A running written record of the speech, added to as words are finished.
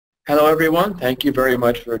Hello everyone, thank you very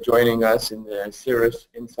much for joining us in the Cirrus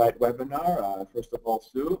Insight webinar. First of all,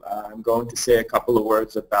 Sue, I'm going to say a couple of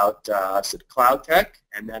words about us at CloudTech,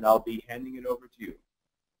 and then I'll be handing it over to you.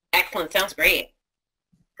 Excellent, sounds great.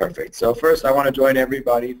 Perfect. So first I want to join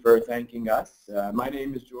everybody for thanking us. My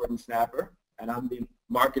name is Jordan Snapper, and I'm the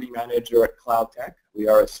Marketing Manager at CloudTech. We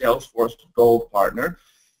are a Salesforce Gold partner.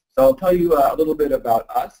 So I'll tell you a little bit about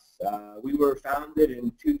us. We were founded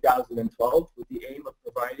in 2012 with the aim of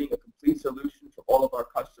providing a complete solution for all of our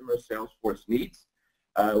customer Salesforce needs.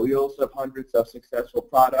 We also have hundreds of successful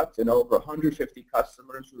products and over 150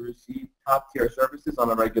 customers who receive top-tier services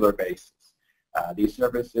on a regular basis. These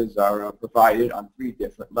services are provided on 3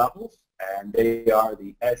 different levels, and they are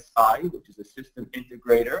the SI, which is a system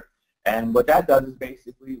integrator. And what that does is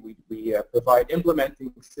basically we provide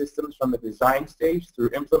implementing systems from the design stage through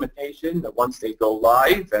implementation once they go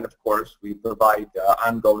live, and of course we provide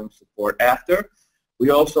ongoing support after. We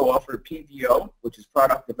also offer PDO, which is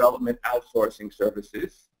product development outsourcing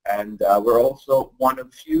services, and we're also one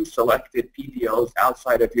of few selected PDOs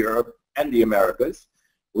outside of Europe and the Americas.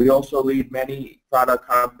 We also lead many product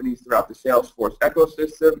companies throughout the Salesforce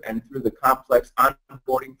ecosystem and through the complex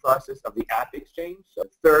onboarding process of the App Exchange. So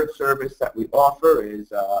the third service that we offer is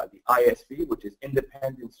the ISV, which is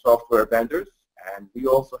independent software vendors. And we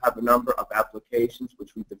also have a number of applications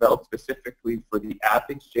which we developed specifically for the App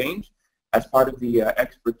Exchange as part of the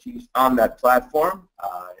expertise on that platform.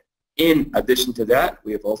 In addition to that,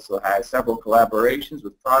 we have also had several collaborations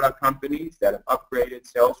with product companies that have upgraded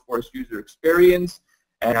Salesforce user experience.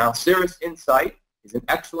 And our Cirrus Insight is an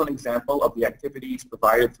excellent example of the activities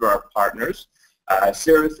provided through our partners.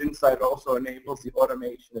 Cirrus Insight also enables the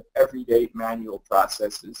automation of everyday manual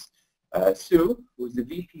processes. Sue, who is the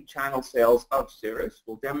VP Channel Sales of Cirrus,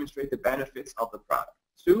 will demonstrate the benefits of the product.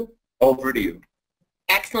 Sue, over to you.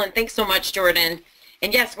 Excellent. Thanks so much, Jordan.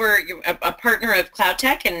 And yes, we're a partner of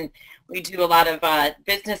CloudTech, and we do a lot of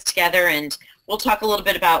business together, and we'll talk a little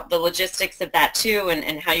bit about the logistics of that too,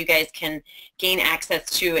 and how you guys can gain access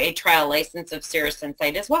to a trial license of Cirrus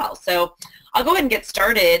Insight as well. So I'll go ahead and get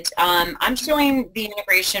started. I'm showing the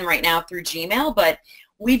integration right now through Gmail, but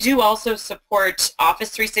we do also support Office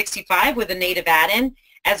 365 with a native add-in,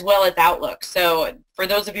 as well as Outlook. So for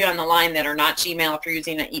those of you on the line that are not Gmail, if you're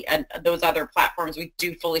using those other platforms, we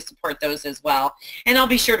do fully support those as well. And I'll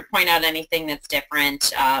be sure to point out anything that's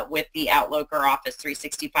different with the Outlook or Office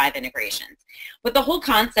 365 integrations. But the whole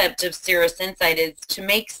concept of Cirrus Insight is to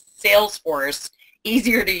make Salesforce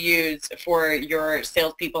easier to use for your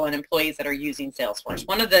salespeople and employees that are using Salesforce.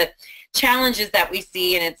 One of the challenges that we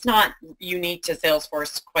see, and it's not unique to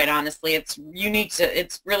Salesforce, quite honestly, it's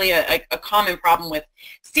really a common problem with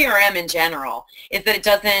CRM in general, is that it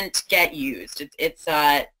doesn't get used. It's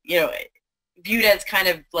viewed as kind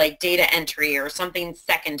of like data entry or something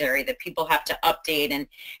secondary that people have to update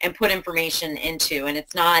and put information into, and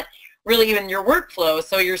it's not really even your workflow.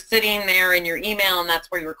 So you're sitting there in your email, and that's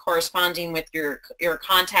where you're corresponding with your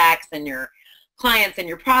contacts and your clients and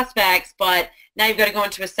your prospects, but now you've got to go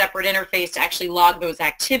into a separate interface to actually log those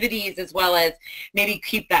activities, as well as maybe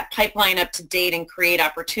keep that pipeline up to date and create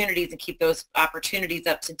opportunities and keep those opportunities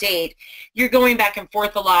up to date. You're going back and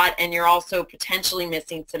forth a lot, and you're also potentially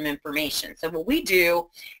missing some information. So what we do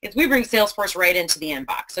is we bring Salesforce right into the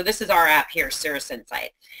inbox. So this is our app here, Cirrus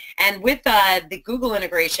Insight. And with the Google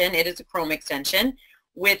integration, it is a Chrome extension.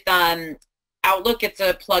 With Outlook, it's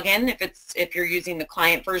a plugin if you're using the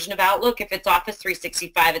client version of Outlook. If it's Office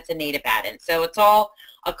 365, it's a native add-in. So it's all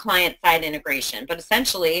a client-side integration. But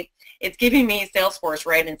essentially, it's giving me Salesforce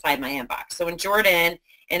right inside my inbox. So when Jordan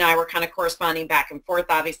and I were kind of corresponding back and forth,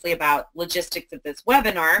 obviously, about logistics of this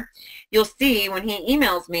webinar, you'll see when he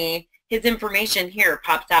emails me, his information here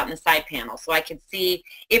pops out in the side panel. So I can see,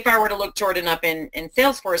 if I were to look Jordan up in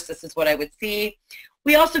Salesforce, this is what I would see.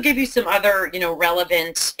 We also give you some other,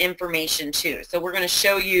 relevant information too. So we're going to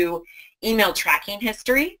show you email tracking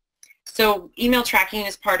history. So email tracking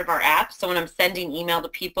is part of our app. So when I'm sending email to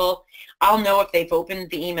people, I'll know if they've opened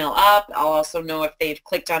the email up. I'll also know if they've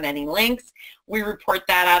clicked on any links. We report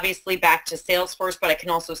that obviously back to Salesforce, but I can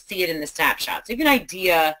also see it in the snapshot. So you have an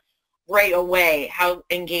idea right away how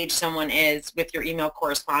engaged someone is with your email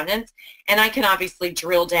correspondence. And I can obviously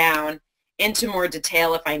drill down into more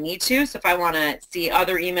detail if I need to. So if I want to see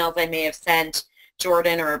other emails I may have sent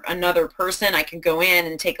Jordan or another person, I can go in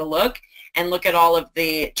and take a look at all of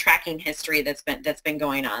the tracking history that's been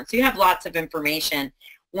going on. So you have lots of information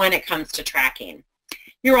when it comes to tracking.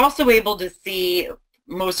 You're also able to see,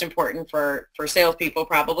 most important for salespeople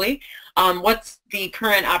probably, what's the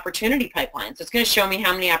current opportunity pipeline. So it's going to show me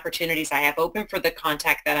how many opportunities I have open for the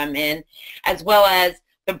contact that I'm in, as well as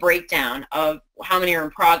the breakdown of how many are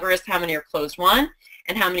in progress, how many are closed won,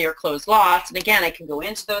 and how many are closed lost. And again, I can go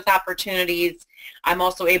into those opportunities. I'm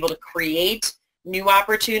also able to create new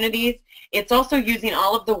opportunities. It's also using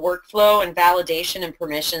all of the workflow and validation and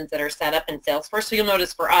permissions that are set up in Salesforce. So you'll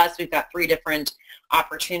notice for us, we've got 3 different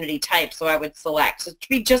opportunity types, so I would select. So it should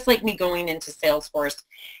be just like me going into Salesforce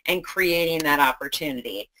and creating that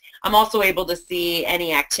opportunity. I'm also able to see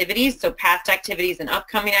any activities, so past activities and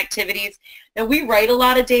upcoming activities. Now we write a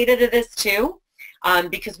lot of data to this too,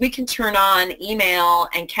 because we can turn on email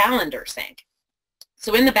and calendar sync.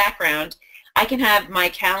 So in the background, I can have my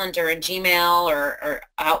calendar in Gmail or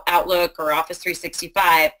Outlook or Office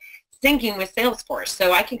 365 syncing with Salesforce.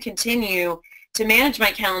 So I can continue to manage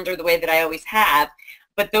my calendar the way that I always have,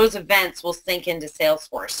 but those events will sync into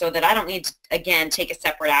Salesforce so that I don't need to, again, take a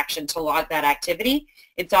separate action to log that activity.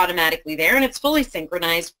 It's automatically there, and it's fully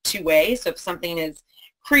synchronized 2 ways. So if something is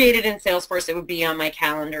created in Salesforce, it would be on my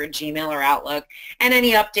calendar in Gmail or Outlook. And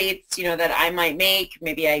any updates, that I might make,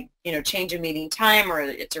 maybe I, change a meeting time or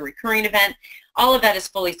it's a recurring event, all of that is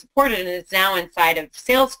fully supported and it's now inside of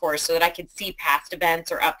Salesforce so that I can see past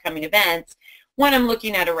events or upcoming events when I'm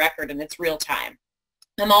looking at a record and it's real time.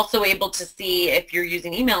 I'm also able to see, if you're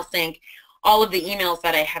using email sync, all of the emails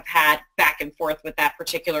that I have had back and forth with that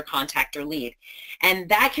particular contact or lead. And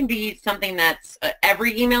that can be something that's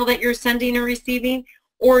every email that you're sending or receiving,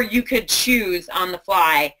 or you could choose on the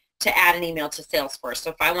fly to add an email to Salesforce.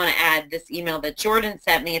 So if I want to add this email that Jordan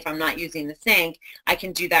sent me, if I'm not using the sync, I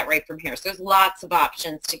can do that right from here. So there's lots of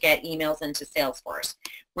options to get emails into Salesforce.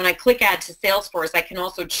 When I click add to Salesforce, I can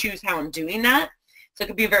also choose how I'm doing that. So it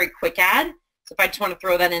could be a very quick add. So if I just want to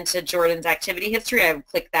throw that into Jordan's activity history, I would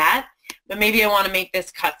click that. But maybe I want to make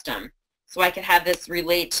this custom. So I could have this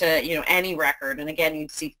relate to, any record. And again,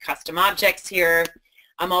 you'd see custom objects here.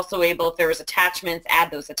 I'm also able, if there was attachments,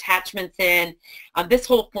 add those attachments in. This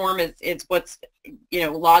whole form is what's,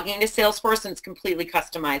 logging to Salesforce, and it's completely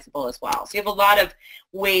customizable as well. So you have a lot of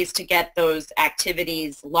ways to get those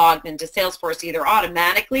activities logged into Salesforce, either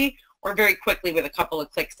automatically or very quickly with a couple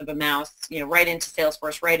of clicks of a mouse, right into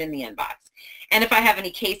Salesforce, right in the inbox. And if I have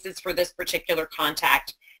any cases for this particular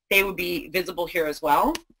contact, they would be visible here as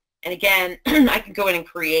well. And again, I can go in and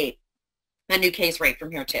create a new case right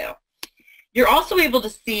from here too. You're also able to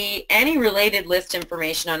see any related list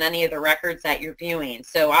information on any of the records that you're viewing.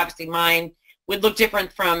 So obviously mine would look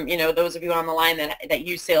different from, those of you on the line that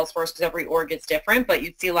use Salesforce, because every org is different, but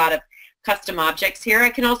you'd see a lot of custom objects here. I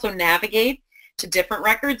can also navigate to different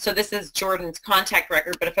records. So this is Jordan's contact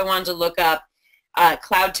record, but if I wanted to look up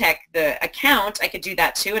CloudTech, the account, I could do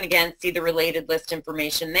that too, and again, see the related list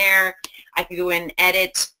information there. I can go in and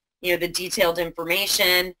edit, the detailed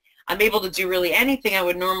information. I'm able to do really anything I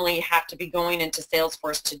would normally have to be going into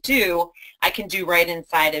Salesforce to do, I can do right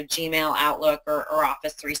inside of Gmail, Outlook, or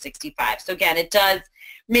Office 365. So again, it does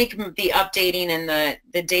make the updating and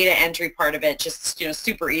the data entry part of it just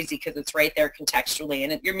super easy because it's right there contextually,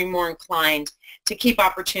 and you're more inclined to keep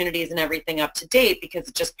opportunities and everything up to date because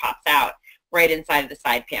it just pops out right inside of the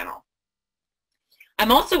side panel.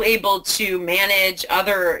 I'm also able to manage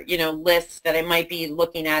other lists that I might be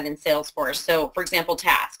looking at in Salesforce. So for example,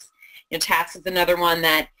 tasks. Tasks is another one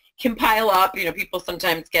that can pile up. People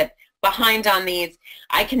sometimes get behind on these.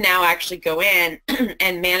 I can now actually go in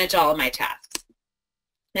and manage all of my tasks.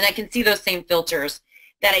 And I can see those same filters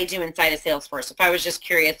that I do inside of Salesforce. If I was just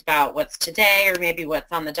curious about what's today or maybe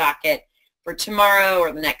what's on the docket for tomorrow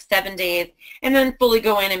or the next 7 days, and then fully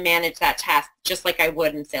go in and manage that task just like I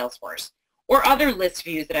would in Salesforce. Or other list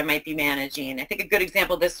views that I might be managing. I think a good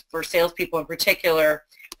example of this for salespeople in particular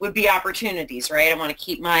would be opportunities, right? I want to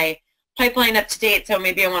keep my pipeline up to date, so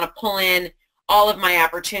maybe I want to pull in all of my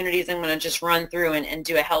opportunities. I'm going to just run through and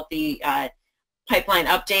do a healthy pipeline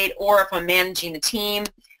update. Or if I'm managing a team,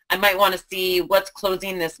 I might want to see what's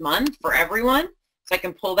closing this month for everyone. So I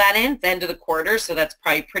can pull that in. It's the end of the quarter, so that's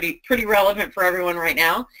probably pretty relevant for everyone right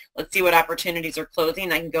now. Let's see what opportunities are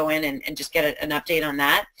closing. I can go in and just get an update on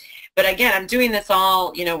that. But again, I'm doing this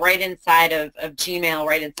all right inside of Gmail,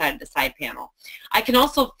 right inside of the side panel. I can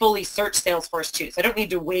also fully search Salesforce too, so I don't need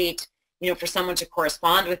to wait for someone to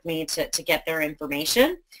correspond with me to get their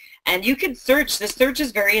information. And you can search. The search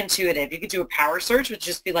is very intuitive. You could do a power search, which would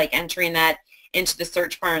just be like entering that into the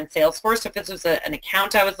search bar in Salesforce. So if this was an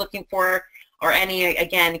account I was looking for, or any,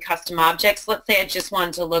 again, custom objects, let's say I just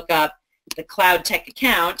wanted to look up the CloudTech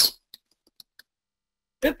account,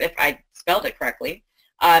 if I spelled it correctly,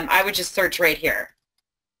 I would just search right here.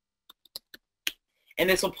 And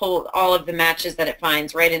this will pull all of the matches that it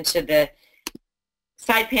finds right into the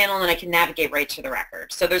side panel, and I can navigate right to the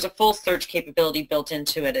record. So there's a full search capability built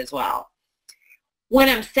into it as well. When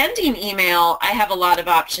I'm sending email, I have a lot of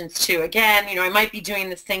options too. Again, I might be doing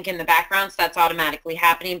the sync in the background, so that's automatically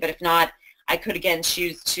happening, but if not, I could again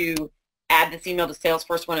choose to add this email to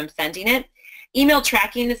Salesforce when I'm sending it. Email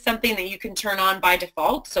tracking is something that you can turn on by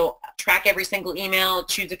default, so track every single email,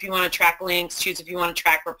 choose if you want to track links, choose if you want to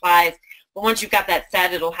track replies, but once you've got that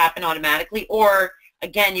set, it'll happen automatically, or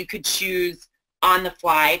again, you could choose on the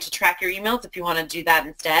fly to track your emails if you want to do that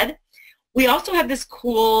instead. We also have this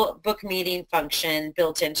cool book meeting function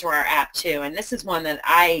built into our app too, and this is one that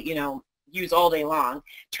I, use all day long,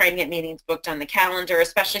 trying to get meetings booked on the calendar,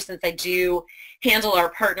 especially since I do handle our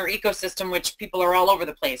partner ecosystem, which people are all over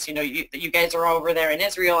the place. You guys are over there in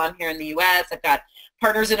Israel, I'm here in the US, I've got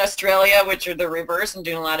partners in Australia, which are the reverse. I'm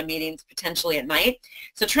doing a lot of meetings potentially at night.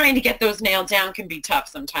 So trying to get those nailed down can be tough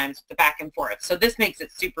sometimes with the back and forth. So this makes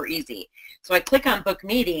it super easy. So I click on book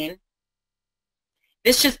meeting.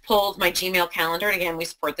 This just pulls my Gmail calendar, and again, we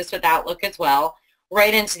support this with Outlook as well,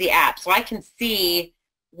 right into the app. So I can see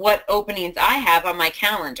what openings I have on my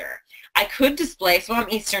calendar. I could display, so I'm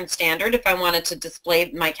Eastern Standard. If I wanted to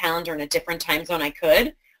display my calendar in a different time zone, I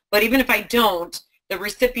could. But even if I don't, the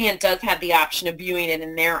recipient does have the option of viewing it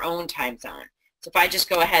in their own time zone. So if I just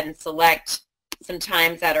go ahead and select some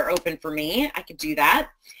times that are open for me, I could do that.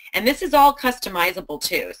 And this is all customizable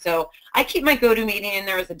too. So I keep my GoToMeeting in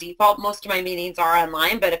there as a default. Most of my meetings are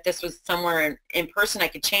online, but if this was somewhere in person, I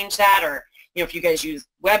could change that, or if you guys use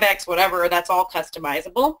WebEx, whatever, that's all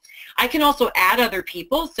customizable. I can also add other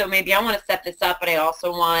people. So maybe I want to set this up, but I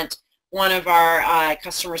also want one of our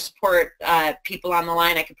customer support people on the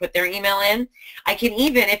line. I can put their email in. I can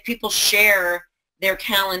even, if people share their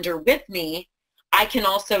calendar with me, I can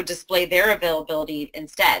also display their availability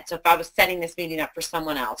instead. So if I was setting this meeting up for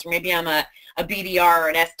someone else, or maybe I'm a BDR or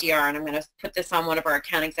an SDR and I'm going to put this on one of our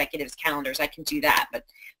account executives' calendars, I can do that. But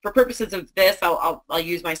for purposes of this, I'll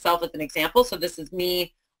use myself as an example. So this is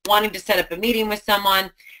me wanting to set up a meeting with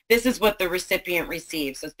someone. This is what the recipient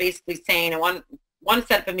receives. So it's basically saying, I want to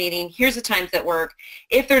set up a meeting. Here's the times that work.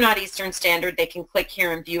 If they're not Eastern Standard, they can click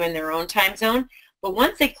here and view in their own time zone. But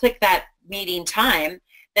once they click that meeting time,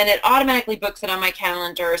 then it automatically books it on my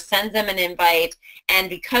calendar, sends them an invite, and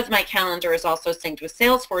because my calendar is also synced with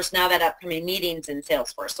Salesforce, now that upcoming meeting's in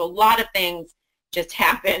Salesforce. So a lot of things just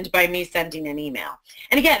happened by me sending an email.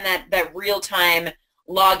 And again, that real-time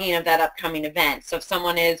logging of that upcoming event. So if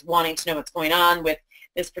someone is wanting to know what's going on with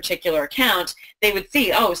this particular account, they would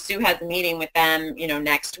see, oh, Sue has a meeting with them,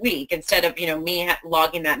 next week. Instead of, me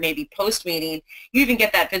logging that maybe post-meeting, you even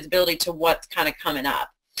get that visibility to what's kind of coming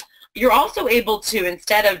up. You're also able to,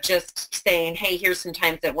 instead of just saying, hey, here's some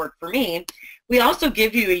times that work for me, we also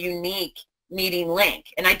give you a unique meeting link.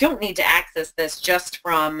 And I don't need to access this just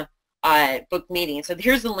from book meeting. So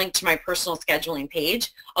here's the link to my personal scheduling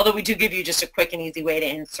page, although we do give you just a quick and easy way to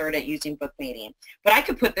insert it using book meeting. But I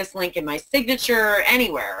could put this link in my signature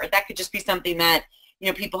anywhere, or that could just be something that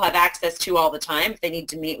people have access to all the time if they need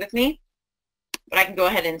to meet with me. But I can go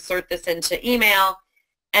ahead and insert this into email,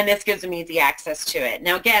 and this gives them easy access to it.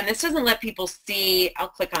 Now again, this doesn't let people see, I'll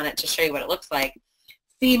click on it to show you what it looks like,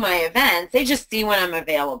 see my events. They just see when I'm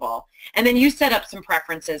available. And then you set up some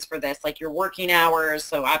preferences for this, like your working hours.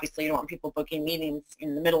 So obviously you don't want people booking meetings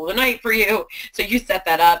in the middle of the night for you. So you set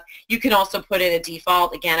that up. You can also put in a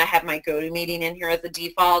default. Again, I have my GoToMeeting in here as a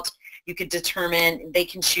default. You could determine, they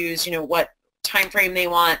can choose, what time frame they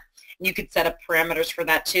want. And you could set up parameters for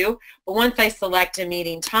that too. But once I select a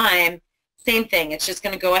meeting time, same thing. It's just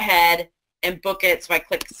going to go ahead and book it. So I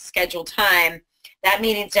click schedule time. That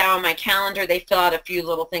meeting's down on my calendar. They fill out a few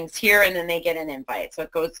little things here, and then they get an invite. So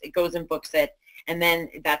it goes and books it, and then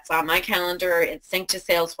that's on my calendar. It's synced to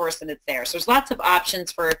Salesforce, and it's there. So there's lots of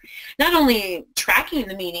options for not only tracking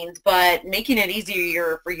the meetings, but making it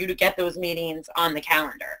easier for you to get those meetings on the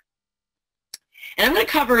calendar. And I'm going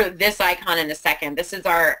to cover this icon in a second. This is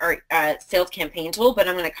our sales campaign tool, but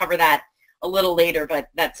I'm going to cover that a little later. But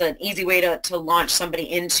that's an easy way to launch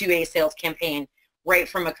somebody into a sales campaign right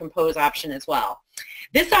from a compose option as well.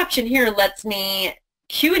 This option here lets me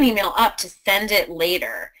queue an email up to send it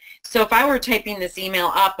later. So if I were typing this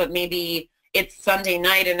email up, but maybe it's Sunday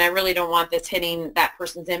night and I really don't want this hitting that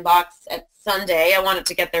person's inbox at Sunday, I want it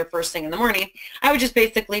to get there first thing in the morning, I would just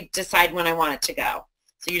basically decide when I want it to go.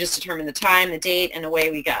 So you just determine the time, the date, and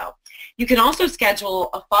away we go. You can also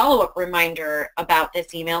schedule a follow-up reminder about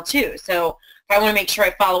this email too. So if I want to make sure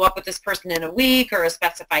I follow up with this person in a week or a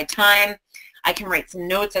specified time, I can write some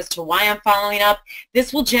notes as to why I'm following up.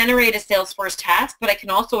 This will generate a Salesforce task, but I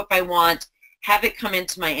can also, if I want, have it come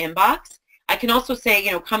into my inbox. I can also say,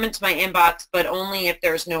 come into my inbox, but only if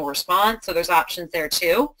there's no response. So there's options there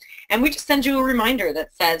too. And we just send you a reminder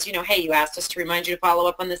that says, hey, you asked us to remind you to follow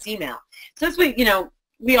up on this email. So this way,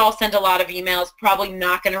 we all send a lot of emails, probably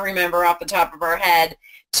not going to remember off the top of our head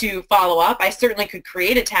to follow up. I certainly could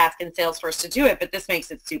create a task in Salesforce to do it, but this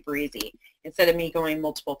makes it super easy instead of me going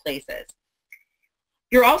multiple places.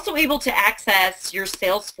 You're also able to access your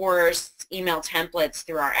Salesforce email templates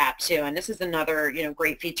through our app too, and this is another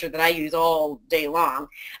great feature that I use all day long.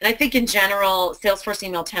 And I think in general, Salesforce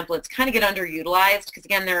email templates kind of get underutilized because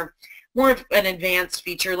again, they're more of an advanced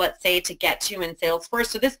feature, let's say, to get to in Salesforce.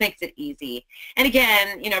 So this makes it easy. And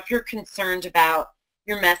again, if you're concerned about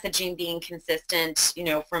your messaging being consistent,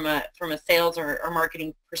 from a sales or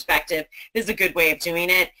marketing perspective, this is a good way of doing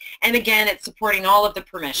it. And again, it's supporting all of the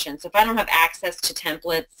permissions. So if I don't have access to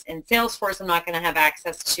templates in Salesforce, I'm not going to have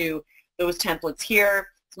access to those templates here.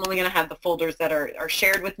 So I'm only going to have the folders that are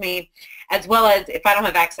shared with me, as well as if I don't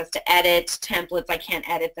have access to edit templates, I can't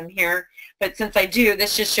edit them here. But since I do,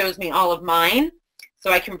 this just shows me all of mine. So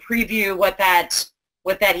I can preview what that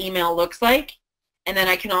email looks like, and then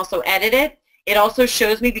I can also edit it. It also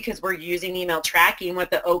shows me, because we're using email tracking, what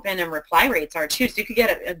the open and reply rates are too. So you could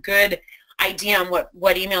get a good idea on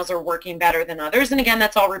what emails are working better than others. And again,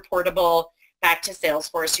 that's all reportable back to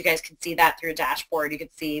Salesforce. You guys can see that through a dashboard. You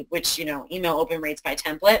can see which, email open rates by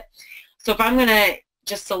template. So if I'm going to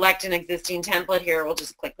just select an existing template here, we'll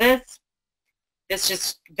just click this. This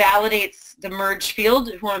just validates the merge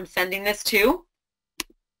field, who I'm sending this to.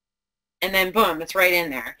 And then boom, it's right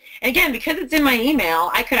in there. And again, because it's in my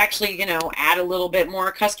email, I could actually, add a little bit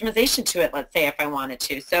more customization to it, let's say, if I wanted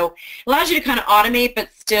to. So it allows you to kind of automate,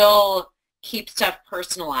 but still keep stuff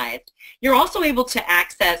personalized. You're also able to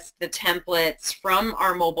access the templates from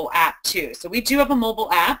our mobile app too. So we do have a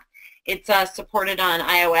mobile app. It's supported on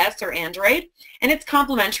iOS or Android, and it's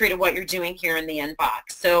complementary to what you're doing here in the inbox.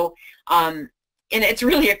 So, and it's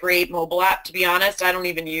really a great mobile app, to be honest. I don't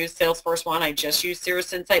even use Salesforce One. I just use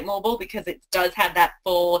Cirrus Insight Mobile because it does have that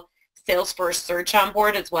full Salesforce search on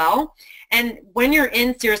board as well. And when you're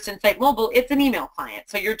in Cirrus Insight Mobile, it's an email client.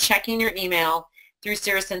 So you're checking your email through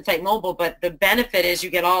Cirrus Insight Mobile, but the benefit is you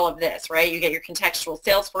get all of this, right? You get your contextual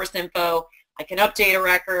Salesforce info. I can update a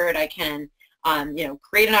record. I can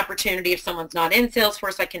create an opportunity. If someone's not in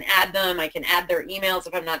Salesforce, I can add them. I can add their emails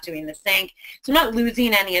if I'm not doing the sync. So I'm not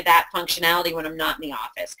losing any of that functionality when I'm not in the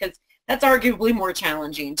office, because that's arguably more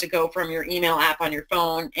challenging to go from your email app on your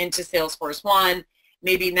phone into Salesforce One.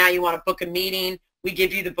 Maybe now you want to book a meeting. We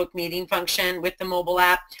give you the book meeting function with the mobile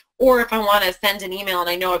app. Or if I want to send an email and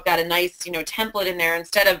I know I've got a nice, template in there,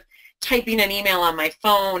 instead of typing an email on my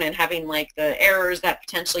phone and having like the errors that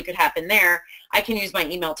potentially could happen there, I can use my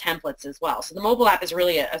email templates as well. So the mobile app is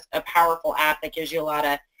really a powerful app that gives you a lot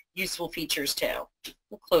of useful features too.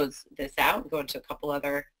 We'll close this out and go into a couple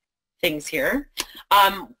other things here.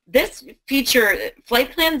 This feature,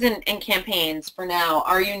 flight plans and campaigns for now,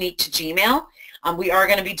 are unique to Gmail. We are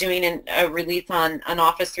going to be doing a release on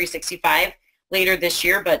Office 365 later this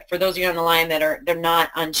year, but for those of you on the line they're not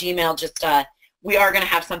on Gmail, just we are going to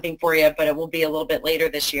have something for you, but it will be a little bit later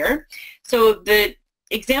this year. So the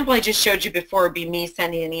example I just showed you before would be me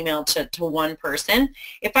sending an email to one person.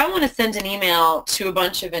 If I want to send an email to a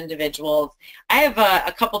bunch of individuals, I have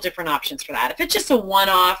a couple different options for that. If it's just a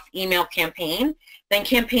one-off email campaign, then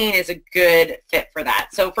campaign is a good fit for that.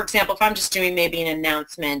 So for example, if I'm just doing maybe an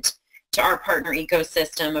announcement to our partner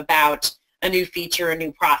ecosystem about a new feature, a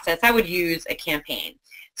new process, I would use a campaign.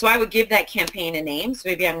 So I would give that campaign a name. So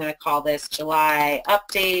maybe I'm going to call this July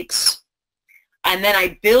Update. And then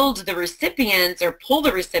I build the recipients or pull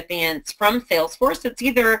the recipients from Salesforce. It's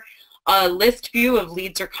either a list view of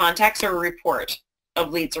leads or contacts or a report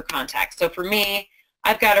of leads or contacts. So for me,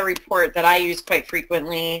 I've got a report that I use quite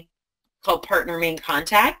frequently called Partner Main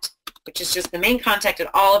Contact, which is just the main contact at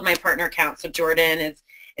all of my partner accounts. So Jordan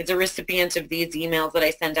is a recipient of these emails that I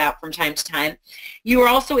send out from time to time. You are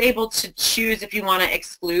also able to choose if you want to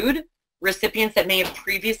exclude recipients that may have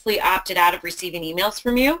previously opted out of receiving emails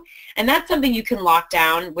from you, and that's something you can lock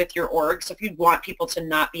down with your org. So if you want people to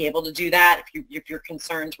not be able to do that, if you're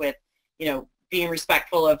concerned with being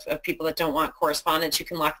respectful of people that don't want correspondence, you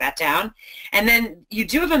can lock that down. And then you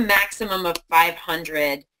do have a maximum of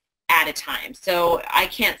 500 at a time, so I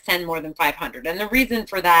can't send more than 500, and the reason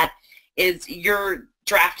for that is you're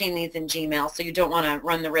drafting these in Gmail, so you don't want to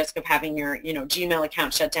run the risk of having your Gmail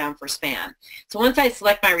account shut down for spam. So once I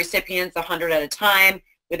select my recipients 100 at a time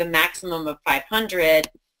with a maximum of 500,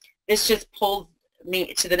 this just pulls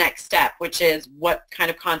me to the next step, which is what kind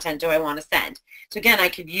of content do I want to send. So again, I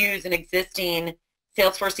could use an existing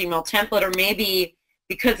Salesforce email template, or maybe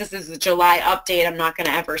because this is a July update, I'm not going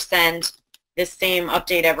to ever send this same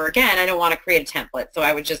update ever again, I don't want to create a template. So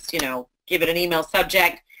I would just, give it an email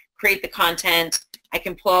subject, create the content. I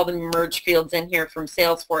can pull all the merge fields in here from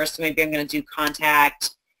Salesforce. So maybe I'm going to do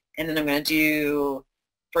contact, and then I'm going to do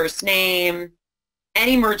first name.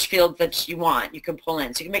 Any merge fields that you want, you can pull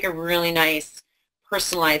in. So you can make a really nice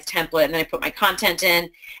personalized template, and then I put my content in,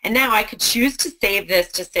 and now I could choose to save this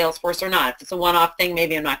to Salesforce or not. If it's a one-off thing,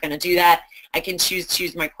 maybe I'm not going to do that. I can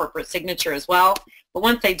choose my corporate signature as well. But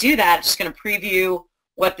once I do that, it's just going to preview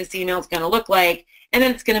what this email is going to look like, and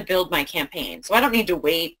then it's going to build my campaign. So I don't need to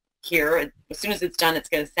wait here. As soon as it's done, it's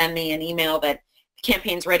going to send me an email that the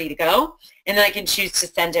campaign's ready to go, and then I can choose to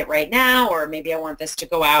send it right now, or maybe I want this to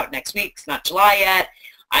go out next week. It's not July yet.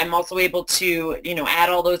 I'm also able to, add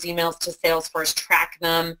all those emails to Salesforce, track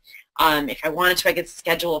them. If I wanted to, I could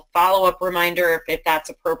schedule a follow-up reminder if that's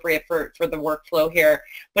appropriate for the workflow here.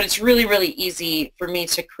 But it's really, really easy for me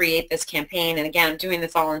to create this campaign. And again, I'm doing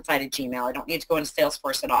this all inside of Gmail. I don't need to go into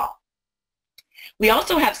Salesforce at all. We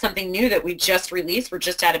also have something new that we just released. We're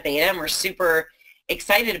just out of beta, and we're super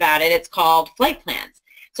excited about it. It's called Flight Plans.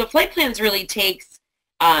 So Flight Plans really takes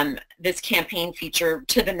this campaign feature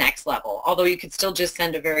to the next level, although you could still just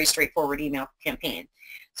send a very straightforward email campaign.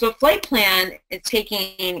 So a flight plan is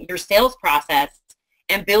taking your sales process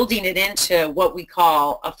and building it into what we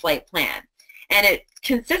call a flight plan. And it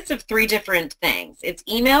consists of 3 different things. It's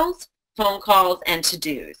emails, phone calls, and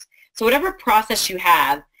to-dos. So whatever process you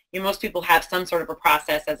have, most people have some sort of a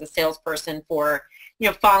process as a salesperson for,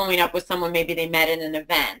 following up with someone maybe they met in an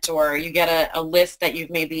event, or you get a list that you've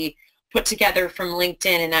maybe put together from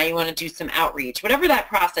LinkedIn and now you want to do some outreach. Whatever that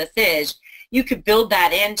process is, you could build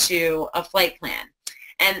that into a flight plan.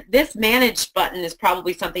 And this manage button is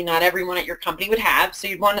probably something not everyone at your company would have, so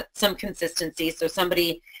you'd want some consistency. So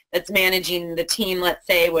somebody that's managing the team, let's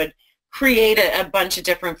say, would create a bunch of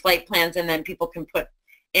different flight plans, and then people can put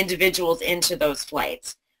individuals into those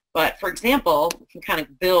flights. But for example, we can kind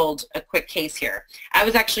of build a quick case here. I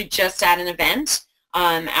was actually just at an event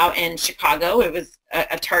out in Chicago. It was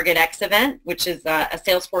a Target X event, which is a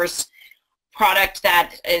Salesforce product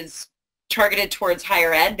that is targeted towards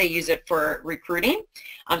higher ed. They use it for recruiting.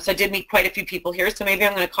 So I did meet quite a few people here. So maybe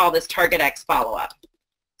I'm going to call this Target X follow-up.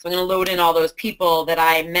 So I'm going to load in all those people that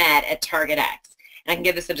I met at Target X. And I can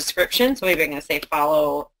give this a description. So maybe I'm going to say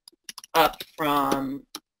follow up from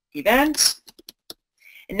event.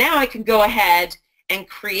 And now I can go ahead and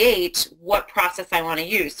create what process I want to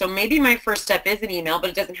use. So maybe my first step is an email, but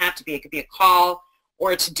it doesn't have to be. It could be a call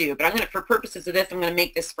or a to-do. But I'm going to, for purposes of this, I'm going to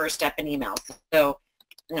make this first step an email. So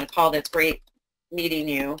I'm going to call this great meeting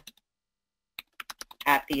you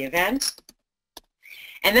at the event.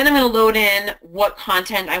 And then I'm going to load in what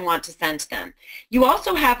content I want to send to them. You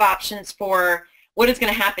also have options for what is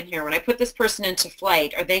going to happen here. When I put this person into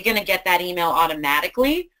flight, are they going to get that email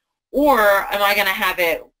automatically? Or am I going to have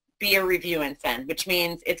it be a review and send, which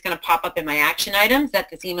means it's going to pop up in my action items that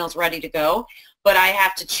this email is ready to go, but I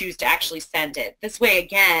have to choose to actually send it. This way,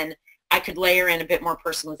 again, I could layer in a bit more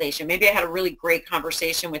personalization. Maybe I had a really great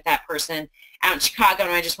conversation with that person out in Chicago,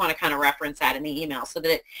 and I just want to kind of reference that in the email. So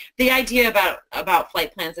that the idea about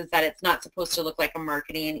flight plans is that it's not supposed to look like a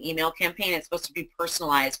marketing email campaign. It's supposed to be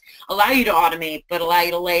personalized, allow you to automate, but allow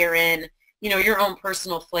you to layer in your own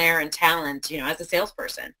personal flair and talent, as a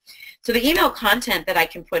salesperson. So the email content that I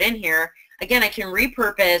can put in here, again, I can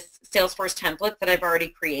repurpose Salesforce templates that I've already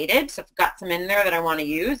created. So if I've got some in there that I want to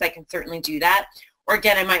use, I can certainly do that. Or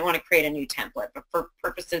again, I might want to create a new template. But for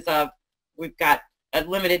purposes of, we've got a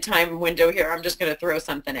limited time window here, I'm just going to throw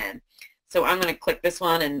something in. So I'm going to click this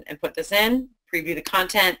one and put this in, preview the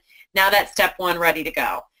content. Now that's step 1 ready to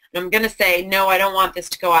go. I'm going to say, no, I don't want this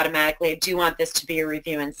to go automatically. I do want this to be a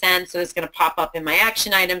review and send. So it's going to pop up in my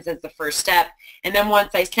action items as the first step. And then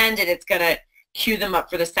once I send it, it's going to queue them up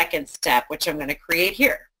for the second step, which I'm going to create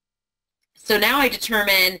here. So now I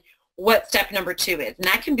determine what step number 2 is. And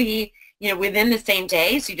that can be, within the same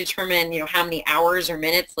day. So you determine, how many hours or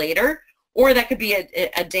minutes later, or that could be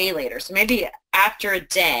a day later. So maybe after a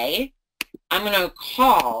day, I'm going to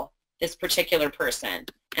call this particular person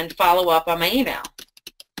and follow up on my email.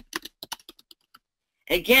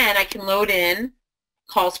 Again, I can load in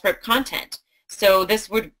call script content. So this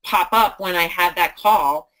would pop up when I had that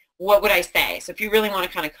call. What would I say? So if you really want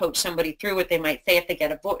to kind of coach somebody through what they might say if they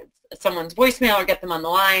get someone's voicemail or get them on the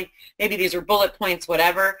line, maybe these are bullet points,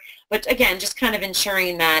 whatever. But again, just kind of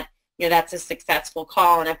ensuring that that's a successful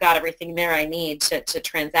call and I've got everything there I need to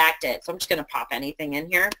transact it. So I'm just going to pop anything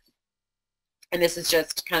in here. And this is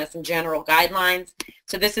just kind of some general guidelines.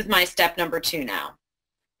 So this is my step number 2 now.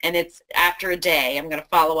 And it's after a day, I'm going to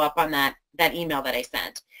follow up on that email that I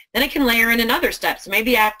sent. Then I can layer in another step. So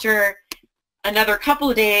maybe after another couple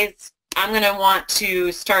of days, I'm going to want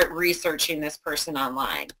to start researching this person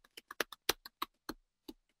online.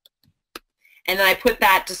 And then I put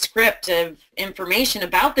that descriptive information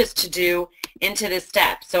about this to-do into this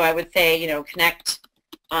step. So I would say, connect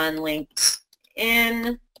on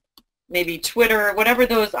LinkedIn, maybe Twitter, whatever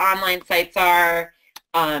those online sites are,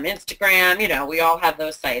 Instagram, we all have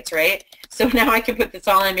those sites, right? So now I can put this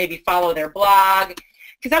all in, maybe follow their blog,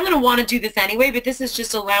 because I'm going to want to do this anyway, but this is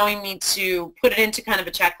just allowing me to put it into kind of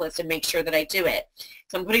a checklist and make sure that I do it.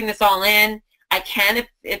 So I'm putting this all in. I can, if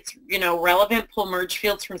it's relevant, pull merge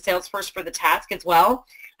fields from Salesforce for the task as well.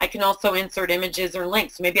 I can also insert images or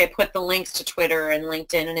links. So maybe I put the links to Twitter and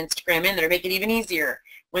LinkedIn and Instagram in there to make it even easier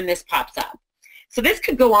when this pops up. So this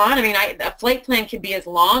could go on. I mean, a flight plan can be as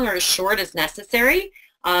long or as short as necessary.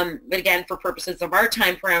 But again, for purposes of our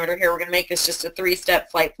time parameter here, we're going to make this just a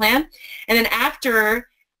 3-step flight plan. And then after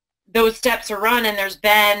those steps are run and there's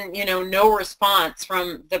been, no response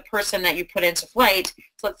from the person that you put into flight,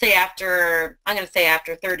 so let's say after, I'm going to say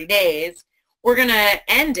after 30 days, we're going to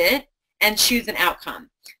end it and choose an outcome.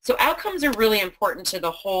 So outcomes are really important to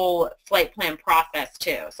the whole flight plan process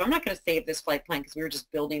too. So I'm not going to save this flight plan because we were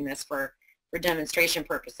just building this for demonstration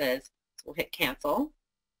purposes. So we'll hit cancel.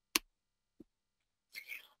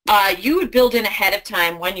 You would build in ahead of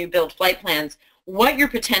time when you build flight plans what your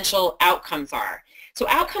potential outcomes are. So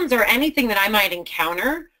outcomes are anything that I might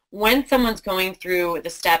encounter when someone's going through the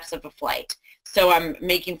steps of a flight. So I'm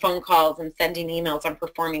making phone calls and sending emails, I'm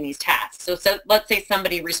performing these tasks. So let's say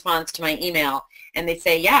somebody responds to my email and they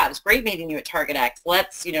say, yeah, it was great meeting you at Target X.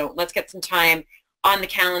 Let's get some time on the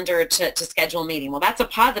calendar to schedule a meeting. Well, that's a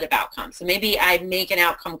positive outcome. So maybe I make an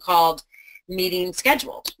outcome called meeting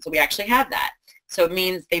scheduled. So we actually have that. So it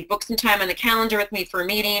means they booked some time on the calendar with me for a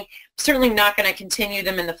meeting. I'm certainly not going to continue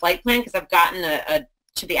them in the flight plan because I've gotten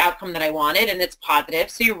to the outcome that I wanted, and it's positive.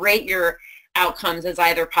 So you rate your outcomes as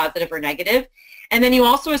either positive or negative. And then you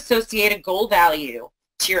also associate a goal value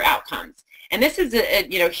to your outcomes. And this is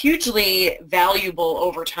hugely valuable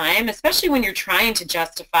over time, especially when you're trying to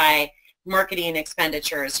justify marketing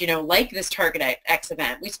expenditures, like this Target X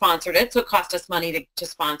event. We sponsored it, so it cost us money to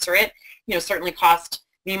sponsor it. Certainly cost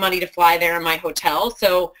me money to fly there in my hotel.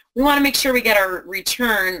 So we want to make sure we get our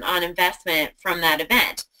return on investment from that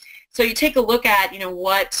event. So you take a look at,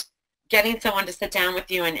 what getting someone to sit down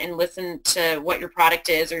with you and listen to what your product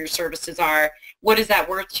is or your services are, what is that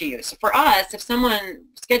worth to you? So for us, if someone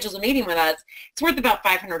schedules a meeting with us, it's worth about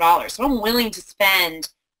 $500. So I'm willing to spend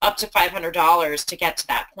up to $500 to get to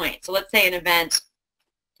that point. So let's say an event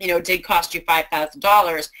did cost you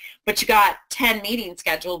 $5,000, but you got 10 meetings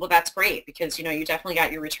scheduled. Well, that's great because, you definitely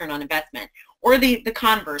got your return on investment. Or the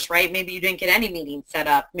converse, right? Maybe you didn't get any meetings set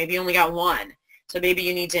up. Maybe you only got one. So maybe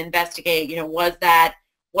you need to investigate, was that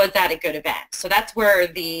a good event? So that's where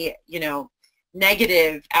the,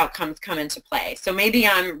 negative outcomes come into play. So maybe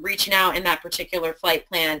I'm reaching out in that particular flight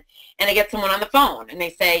plan and I get someone on the phone and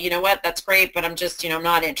they say, you know what, that's great, but I'm just, I'm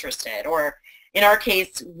not interested. Or in our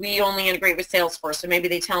case, we only integrate with Salesforce. So maybe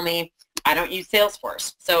they tell me, I don't use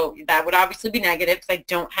Salesforce. So that would obviously be negative because I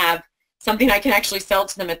don't have something I can actually sell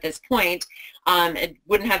to them at this point. It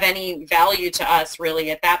wouldn't have any value to us really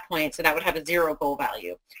at that point. So that would have a 0 goal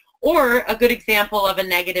value. Or a good example of a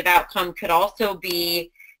negative outcome could also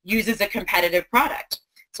be uses a competitive product.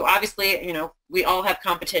 So obviously, we all have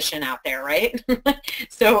competition out there, right?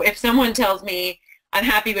 So if someone tells me I'm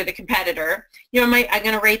happy with a competitor, I'm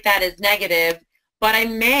going to rate that as negative, but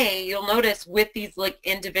you'll notice with these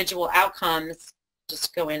individual outcomes,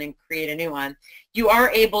 just go in and create a new one, you are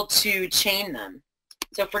able to chain them.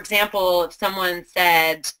 So for example, if someone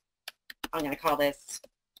said, I'm going to call this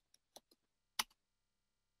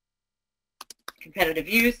competitive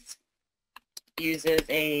use, uses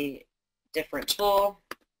a different tool.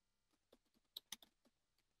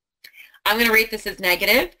 I'm going to rate this as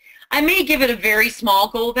negative. I may give it a very small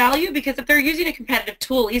goal value because if they're using a competitive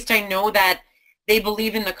tool, at least I know that they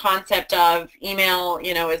believe in the concept of email,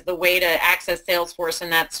 is the way to access Salesforce,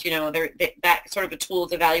 and that's, that sort of a tool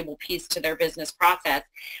is a valuable piece to their business process.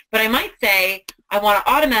 But I might say I want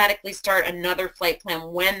to automatically start another flight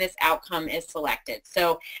plan when this outcome is selected.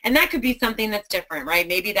 So, and that could be something that's different, right?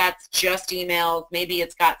 Maybe that's just emails. Maybe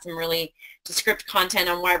it's got some really descriptive content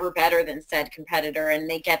on why we're better than said competitor, and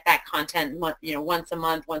they get that content, once a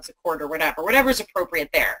month, once a quarter, whatever's appropriate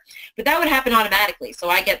there. But that would happen automatically. So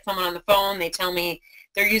I get someone on the phone, they tell me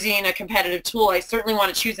they're using a competitive tool. I certainly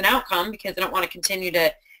want to choose an outcome because I don't want to continue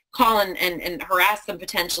to call and harass them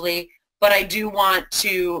potentially, but I do want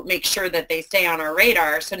to make sure that they stay on our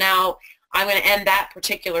radar. So now I'm going to end that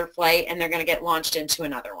particular flight and they're going to get launched into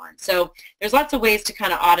another one. So there's lots of ways to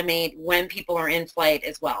kind of automate when people are in flight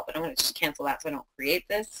as well, but I'm going to just cancel that so I don't create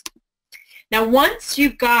this. Now, once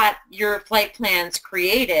you've got your flight plans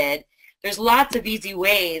created, there's lots of easy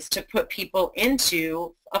ways to put people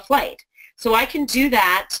into a flight. So I can do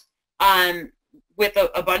that with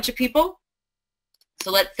a bunch of people.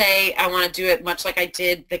 So let's say I want to do it much like I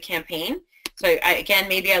did the campaign. So again,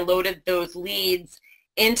 maybe I loaded those leads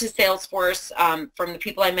into Salesforce from the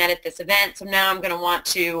people I met at this event. So now I'm going to want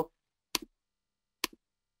to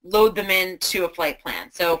load them into a flight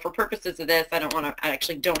plan. So for purposes of this, I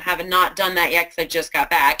actually don't have not done that yet because I just got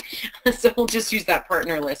back. So we'll just use that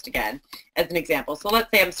partner list again as an example. So let's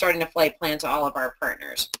say I'm starting a flight plan to all of our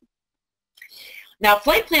partners. Now,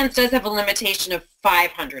 flight plans does have a limitation of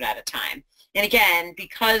 500 at a time. And again,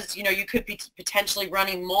 because you could be potentially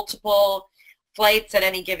running multiple flights at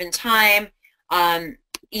any given time,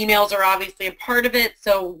 emails are obviously a part of it.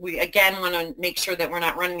 So we again want to make sure that we're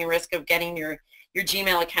not running the risk of getting your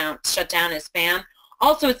Gmail account shut down as spam.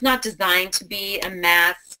 Also, it's not designed to be a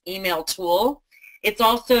mass email tool. It's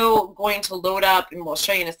also going to load up, and we'll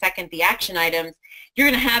show you in a second, the action items. You're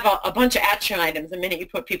going to have a bunch of action items the minute you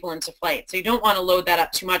put people into flight. So you don't want to load that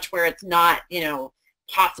up too much where it's not,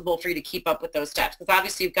 possible for you to keep up with those steps. Because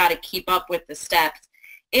obviously you've got to keep up with the steps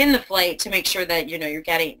in the flight to make sure that, you're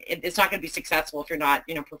getting, it's not going to be successful if you're not,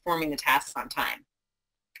 performing the tasks on time.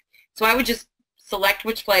 So I would just select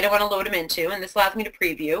which flight I want to load them into, and this allows me to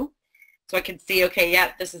preview. So I can see, okay,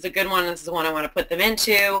 yeah, this is a good one, this is the one I want to put them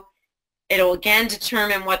into. It'll again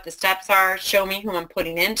determine what the steps are, show me who I'm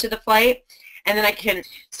putting into the flight, and then I can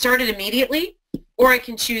start it immediately, or I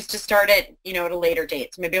can choose to start it, at a later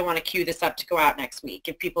date. So maybe I want to queue this up to go out next week,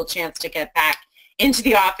 give people a chance to get back into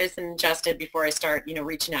the office and adjust it before I start,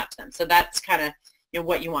 reaching out to them. So that's kind of,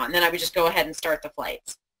 what you want. And then I would just go ahead and start the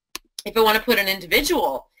flights. If I want to put an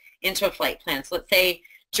individual into a flight plan, so let's say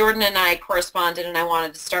Jordan and I corresponded and I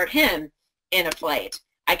wanted to start him in a flight,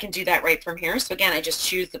 I can do that right from here. So again, I just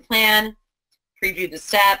choose the plan, preview the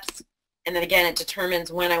steps, and then again, it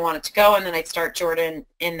determines when I want it to go, and then I start Jordan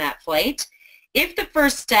in that flight. If the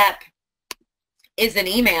first step is an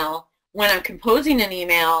email, when I'm composing an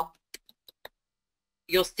email,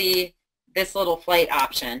 you'll see this little flight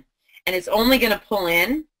option, and it's only going to pull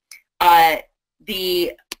in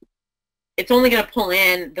the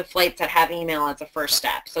flights that have email as a first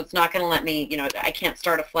step. So it's not going to let me, I can't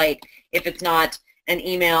start a flight if it's not an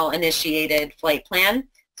email initiated flight plan.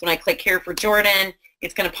 So when I click here for Jordan,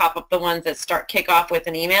 it's going to pop up the ones that kick off with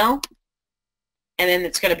an email, and then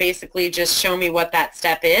it's going to basically just show me what that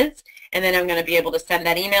step is, and then I'm going to be able to send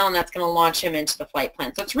that email, and that's going to launch him into the flight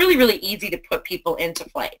plan. So it's really, really easy to put people into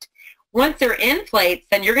flight. Once they're in flights,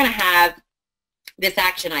 then you're going to have this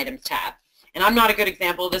action items tab. And I'm not a good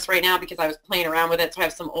example of this right now because I was playing around with it, so I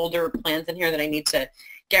have some older plans in here that I need to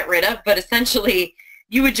get rid of. But essentially,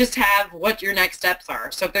 you would just have what your next steps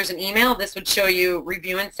are. So if there's an email, this would show you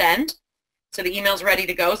review and send. So the email's ready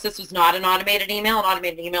to go. So this was not an automated email. An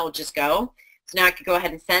automated email would just go. So now I could go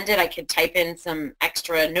ahead and send it. I could type in some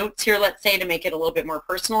extra notes here, let's say, to make it a little bit more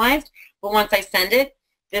personalized. But once I send it,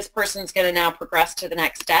 this person's going to now progress to the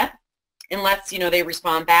next step. Unless, they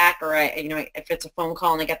respond back, or if it's a phone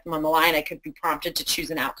call and I get them on the line, I could be prompted to choose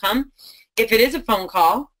an outcome. If it is a phone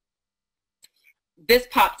call, this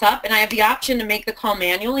pops up, and I have the option to make the call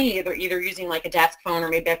manually, either using like a desk phone, or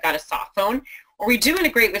maybe I've got a soft phone, or we do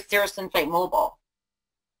integrate with Cirrus Insight Mobile.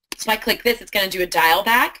 So if I click this, it's going to do a dial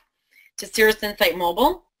back to Cirrus Insight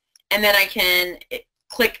Mobile, and then I can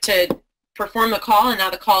click to perform the call, and now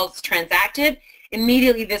the call is transacted.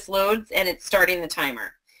 Immediately this loads, and it's starting the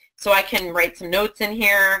timer. So I can write some notes in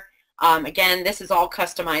here. Again, this is all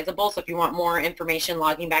customizable, so if you want more information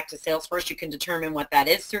logging back to Salesforce, you can determine what that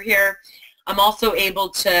is through here. I'm also able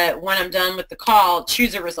to, when I'm done with the call,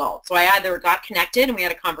 choose a result. So I either got connected and we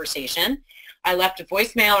had a conversation, I left a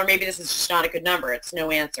voicemail, or maybe this is just not a good number, it's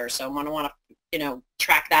no answer, so I'm going to want to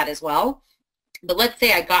track that as well. But let's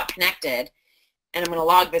say I got connected and I'm going to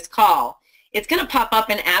log this call. It's going to pop up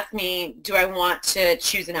and ask me, do I want to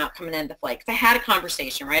choose an outcome and end the flight? Because I had a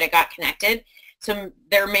conversation, right? I got connected, so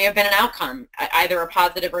there may have been an outcome, either a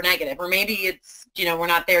positive or negative, or maybe it's, we're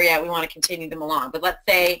not there yet, we want to continue them along. But let's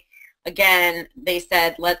say, again, they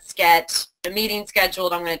said, let's get a meeting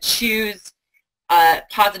scheduled. I'm going to choose a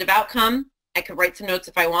positive outcome. I could write some notes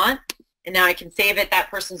if I want, and now I can save it.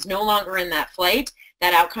 That person's no longer in that flight.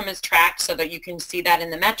 That outcome is tracked so that you can see that in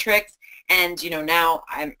the metrics. And now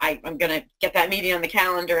I'm going to get that meeting on the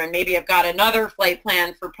calendar, and maybe I've got another flight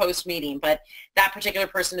plan for post-meeting, but that particular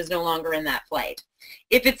person is no longer in that flight.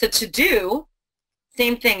 If it's a to-do,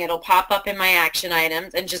 same thing. It'll pop up in my action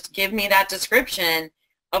items and just give me that description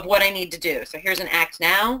of what I need to do. So here's an act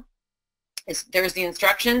now. There's the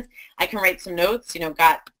instructions. I can write some notes,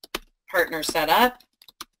 got partner set up.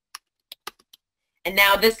 And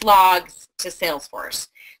now this logs to Salesforce.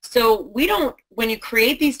 So we don't, when you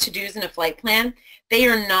create these to-dos in a flight plan, they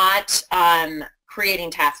are not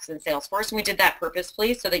creating tasks in Salesforce. And we did that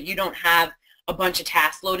purposefully so that you don't have a bunch of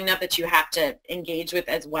tasks loading up that you have to engage with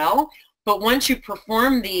as well. But once you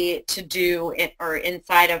perform the to-do or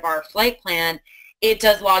inside of our flight plan, it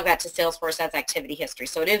does log that to Salesforce as activity history.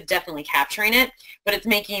 So it is definitely capturing it, but it's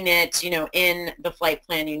making it, in the flight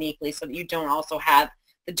plan uniquely so that you don't also have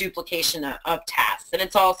the duplication of tasks. And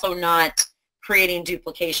it's also not creating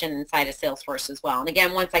duplication inside of Salesforce as well. And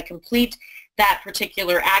again, once I complete that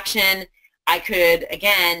particular action, I could,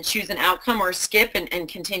 again, choose an outcome or skip and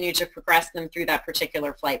continue to progress them through that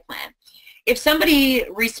particular flight plan. If somebody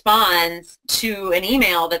responds to an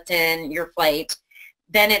email that's in your flight,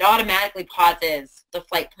 then it automatically pauses the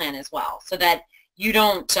flight plan as well so that you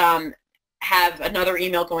don't have another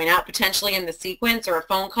email going out potentially in the sequence or a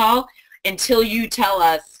phone call until you tell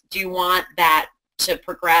us, do you want that to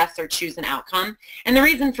progress or choose an outcome? And the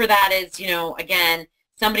reason for that is, again,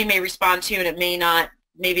 somebody may respond to you and it may not,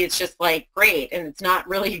 maybe it's just like, great, and it's not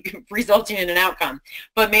really resulting in an outcome.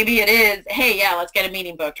 But maybe it is, hey, yeah, let's get a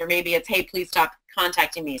meeting booked. Or maybe it's, hey, please stop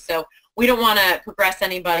contacting me. So we don't want to progress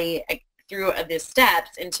anybody through the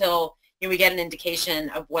steps until we get an indication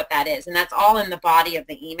of what that is. And that's all in the body of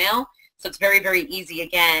the email. So it's very, very easy,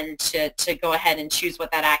 again, to go ahead and choose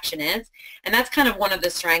what that action is. And that's kind of one of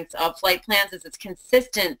the strengths of flight plans is it's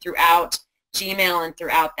consistent throughout Gmail and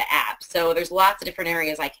throughout the app. So there's lots of different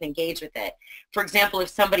areas I can engage with it. For example, if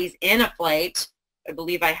somebody's in a flight, I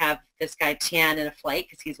believe I have this guy Tian in a flight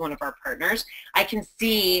because he's one of our partners, I can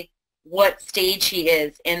see what stage he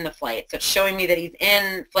is in the flight. So it's showing me that he's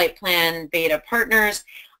in flight plan beta partners.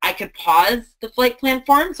 I could pause the flight plan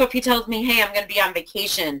for him. So if he tells me, hey, I'm going to be on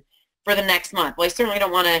vacation for the next month, well, I certainly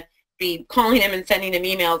don't want to be calling him and sending him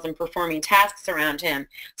emails and performing tasks around him.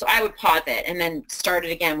 So I would pause it and then start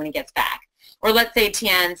it again when he gets back. Or let's say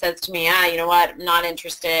Tian says to me, you know what, I'm not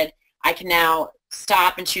interested. I can now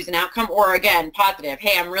stop and choose an outcome. Or again, positive,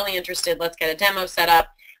 hey, I'm really interested. Let's get a demo set up.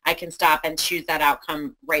 I can stop and choose that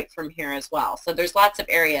outcome right from here as well. So there's lots of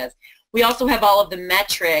areas. We also have all of the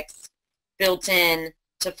metrics built in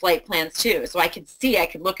to flight plans too. So I could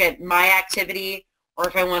look at my activity, or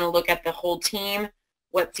if I want to look at the whole team,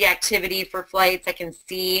 what's the activity for flights? I can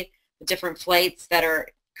see the different flights that are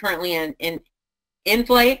currently in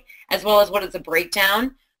flight, as well as what is the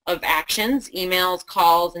breakdown of actions, emails,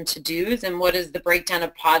 calls, and to-dos, and what is the breakdown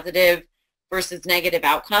of positive versus negative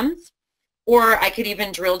outcomes. Or I could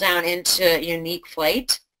even drill down into unique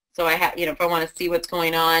flight. So I have, if I want to see what's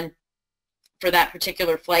going on for that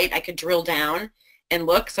particular flight, I could drill down and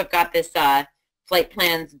look. So I've got this flight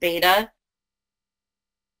plans beta.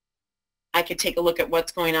 I could take a look at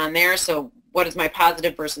what's going on there. So what is my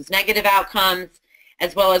positive versus negative outcomes,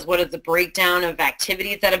 as well as what is the breakdown of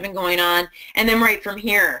activities that have been going on. And then right from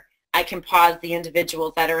here, I can pause the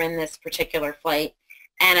individuals that are in this particular flight,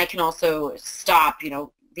 and I can also stop,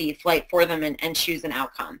 the flight for them and choose an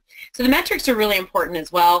outcome. So the metrics are really important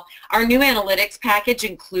as well. Our new analytics package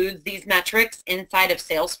includes these metrics inside of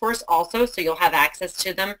Salesforce also, so you'll have access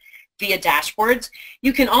to them via dashboards.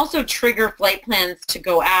 You can also trigger flight plans to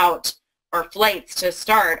go out or flights to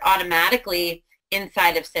start automatically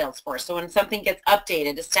inside of Salesforce. So when something gets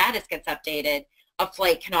updated, a status gets updated, a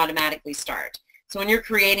flight can automatically start. So when you're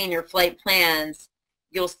creating your flight plans,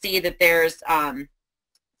 you'll see that there's,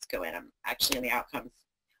 let's go in, I'm actually in the outcomes.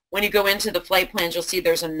 When you go into the flight plans, you'll see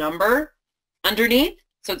there's a number underneath,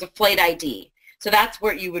 so it's a flight ID. So that's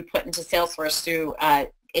what you would put into Salesforce through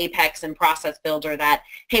Apex and Process Builder that,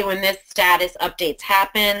 hey, when this status updates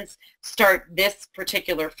happens, start this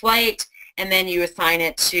particular flight, and then you assign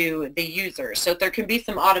it to the user. So there can be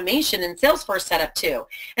some automation in Salesforce setup too.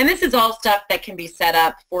 And this is all stuff that can be set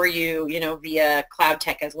up for you, via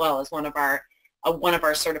CloudTech as well as one of our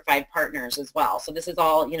certified partners as well. So this is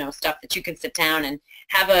all, stuff that you can sit down and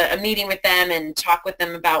have a meeting with them and talk with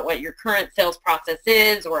them about what your current sales process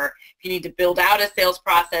is, or if you need to build out a sales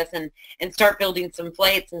process and start building some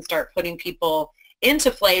flights and start putting people into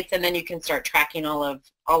flights, and then you can start tracking all of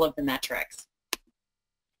the metrics.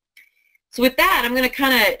 So with that, I'm going to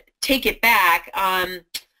kind of take it back. A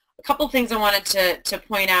couple things I wanted to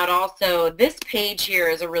point out also. This page here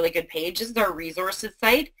is a really good page. This is our resources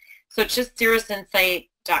site. So it's just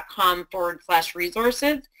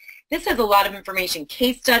cirrusinsight.com/resources. This has a lot of information,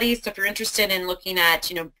 case studies. So if you're interested in looking at,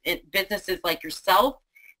 businesses like yourself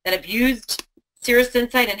that have used Cirrus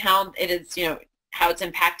Insight and how it is, how it's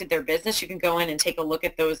impacted their business, you can go in and take a look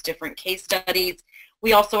at those different case studies.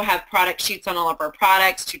 We also have product sheets on all of our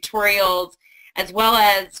products, tutorials, as well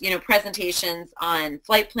as, presentations on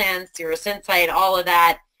flight plans, Cirrus Insight, all of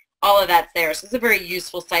that all of that's there. So it's a very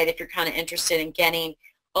useful site if you're kind of interested in getting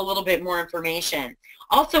a little bit more information.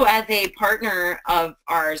 Also, as a partner of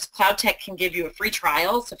ours, CloudTech can give you a free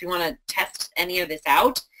trial. So if you want to test any of this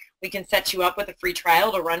out, we can set you up with a free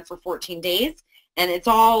trial to run for 14 days. And it's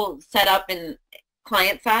all set up in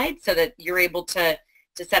client side so that you're able to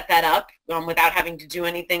set that up without having to do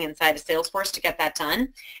anything inside of Salesforce to get that done.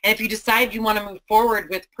 And if you decide you want to move forward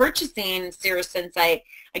with purchasing Cirrus Insight,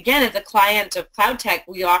 again, as a client of CloudTech,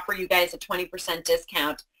 we offer you guys a 20%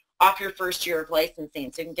 discount off your first year of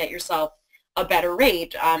licensing, so you can get yourself a better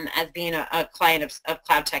rate as being a client of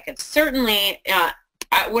CloudTech. And certainly,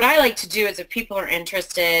 what I like to do is if people are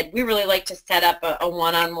interested, we really like to set up a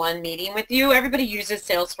one-on-one meeting with you. Everybody uses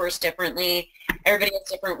Salesforce differently. Everybody has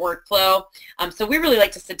different workflow. So we really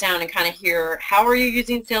like to sit down and kind of hear, how are you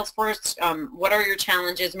using Salesforce? What are your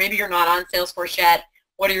challenges? Maybe you're not on Salesforce yet.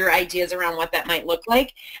 What are your ideas around what that might look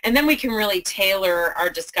like? And then we can really tailor our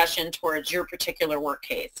discussion towards your particular work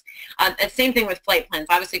case. And same thing with flight plans.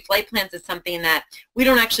 Obviously, flight plans is something that we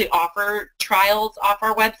don't actually offer trials off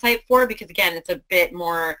our website for because, again, it's a bit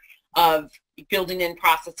more of building in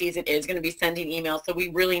processes. It is going to be sending emails. So we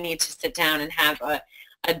really need to sit down and have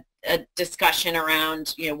a discussion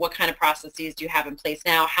around, what kind of processes do you have in place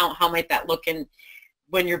now? How might that look in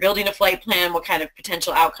when you're building a flight plan? What kind of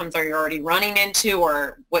potential outcomes are you already running into,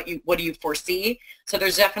 or what do you foresee? So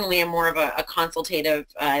there's definitely a more of a consultative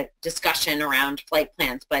discussion around flight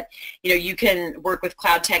plans. But you can work with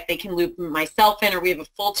CloudTech. They can loop myself in, or we have a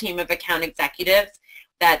full team of account executives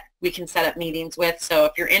that we can set up meetings with. So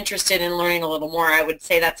if you're interested in learning a little more, I would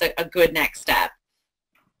say that's a good next step.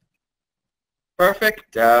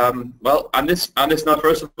 Perfect. Well, on this note,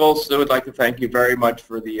 first of all, Sue, I'd like to thank you very much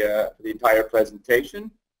for the entire presentation.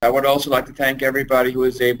 I would also like to thank everybody who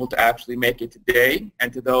was able to actually make it today,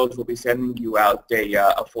 and to those we'll be sending you out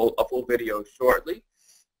a full video shortly.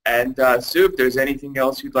 And Sue, if there's anything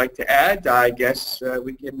else you'd like to add, I guess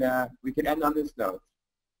we can end on this note.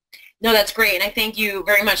 No, that's great, and I thank you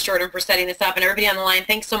very much, Jordan, for setting this up, and everybody on the line,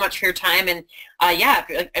 thanks so much for your time, and yeah,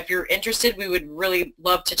 if you're interested, we would really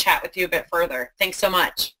love to chat with you a bit further. Thanks so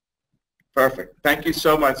much. Perfect. Thank you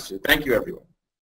so much, Sue. Thank you, everyone.